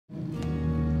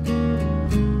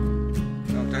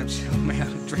cramps. Oh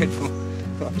man, dreadful.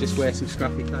 I'll just wear some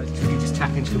scruffy clothes. You can just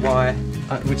tap into the wire.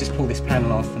 We'll just pull this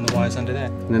panel off and the wire's under there.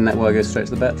 And then that wire goes straight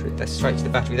to the battery? That's straight to the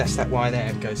battery. That's that wire there.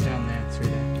 It goes down there, through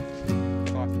there.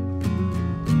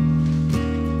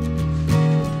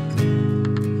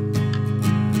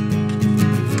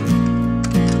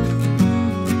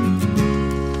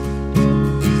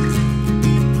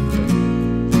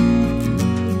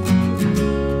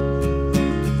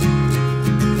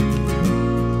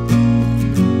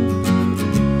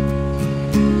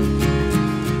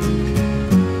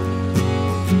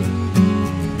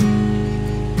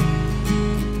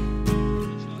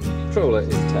 Controller is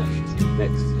attached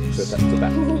next to the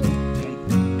battery.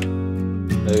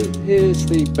 So here's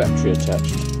the battery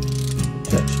attached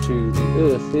to the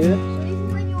earth here,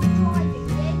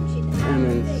 and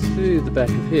then through the back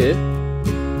of here,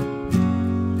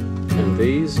 and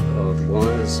these are the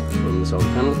wires from the solar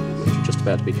panel which are just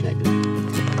about to be connected.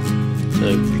 So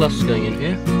plus going in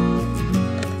here.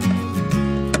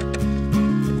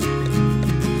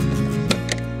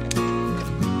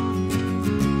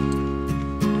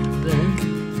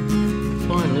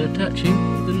 Attaching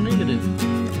the negative.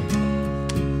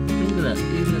 Look at that,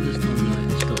 even at this time of night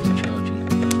it starts charging.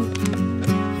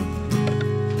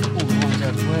 Pull the wires out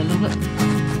of the way a little bit.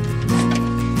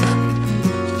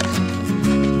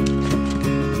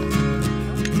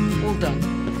 All done.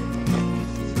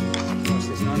 What's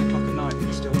this, 9 o'clock at night and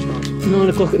it's still charging? 9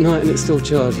 o'clock at night and it's still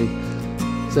charging.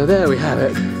 So there we have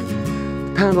it.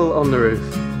 Panel on the roof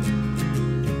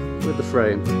with the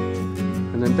frame.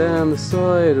 And then down the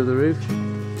side of the roof,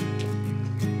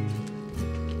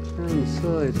 on the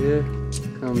side here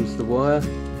comes the wire,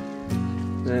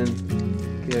 then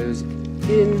goes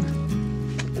in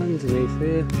underneath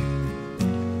here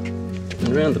and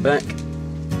around the back,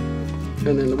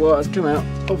 and then the wires come out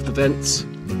of the vents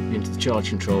into the charge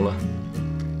controller,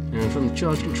 and from the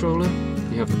charge controller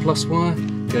you have the plus wire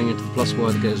going into the plus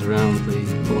wire that goes around the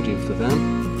body of the van.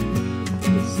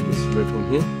 This red one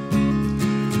here,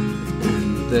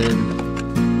 and then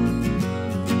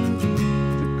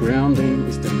the grounding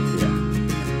is done